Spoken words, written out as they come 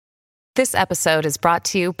This episode is brought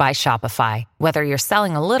to you by Shopify. Whether you're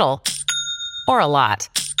selling a little or a lot,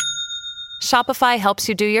 Shopify helps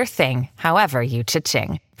you do your thing, however you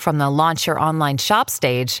cha-ching. From the launch your online shop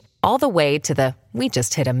stage, all the way to the we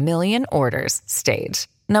just hit 1 million orders stage.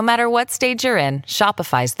 No matter what stage you're in,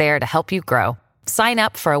 Shopify's there to help you grow. Sign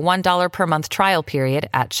up for a $1 per month trial period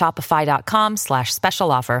at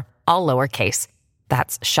shopify.com/special offer, all lowercase.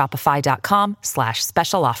 That's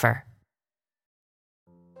shopify.com/special offer.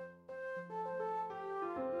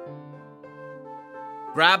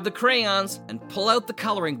 Grab the crayons and pull out the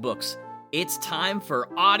coloring books. It's time for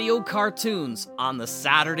audio cartoons on the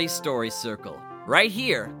Saturday Story Circle, right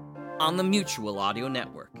here on the Mutual Audio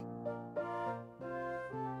Network.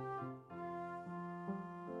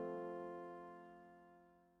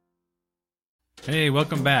 Hey,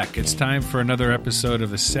 welcome back. It's time for another episode of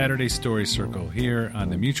the Saturday Story Circle here on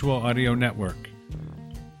the Mutual Audio Network.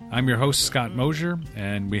 I'm your host, Scott Mosier,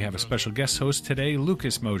 and we have a special guest host today,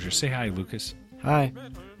 Lucas Mosier. Say hi, Lucas. Hi.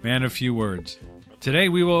 Man of few words. Today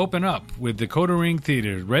we will open up with Dakota Ring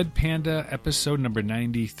Theater, Red Panda, episode number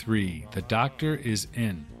 93, The Doctor is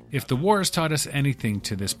In. If the war has taught us anything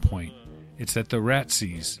to this point, it's that the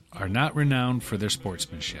Ratsies are not renowned for their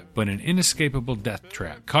sportsmanship, but an inescapable death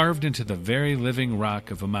trap carved into the very living rock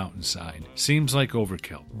of a mountainside. Seems like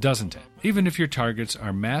overkill, doesn't it? Even if your targets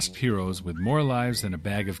are masked heroes with more lives than a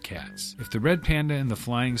bag of cats. If the Red Panda and the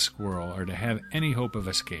Flying Squirrel are to have any hope of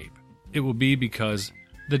escape, it will be because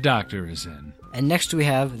the Doctor is in. And next we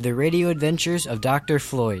have The Radio Adventures of Dr.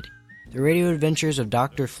 Floyd. The Radio Adventures of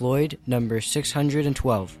Dr. Floyd, number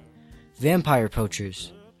 612. Vampire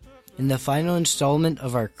Poachers. In the final installment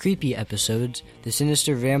of our creepy episodes, the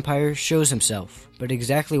sinister vampire shows himself. But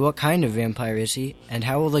exactly what kind of vampire is he, and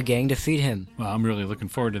how will the gang defeat him? Well, I'm really looking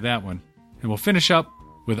forward to that one. And we'll finish up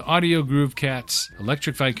with Audio Groove Cats,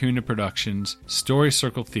 Electric Vicuna Productions, Story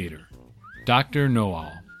Circle Theater, Dr.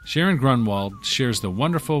 Know-All. Sharon Grunwald shares the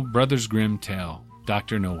wonderful Brothers Grimm tale,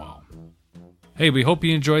 Dr. Know-All. Hey, we hope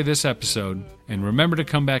you enjoy this episode, and remember to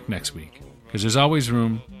come back next week, because there's always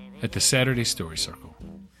room at the Saturday Story Circle,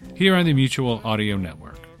 here on the Mutual Audio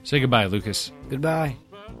Network. Say goodbye, Lucas. Goodbye.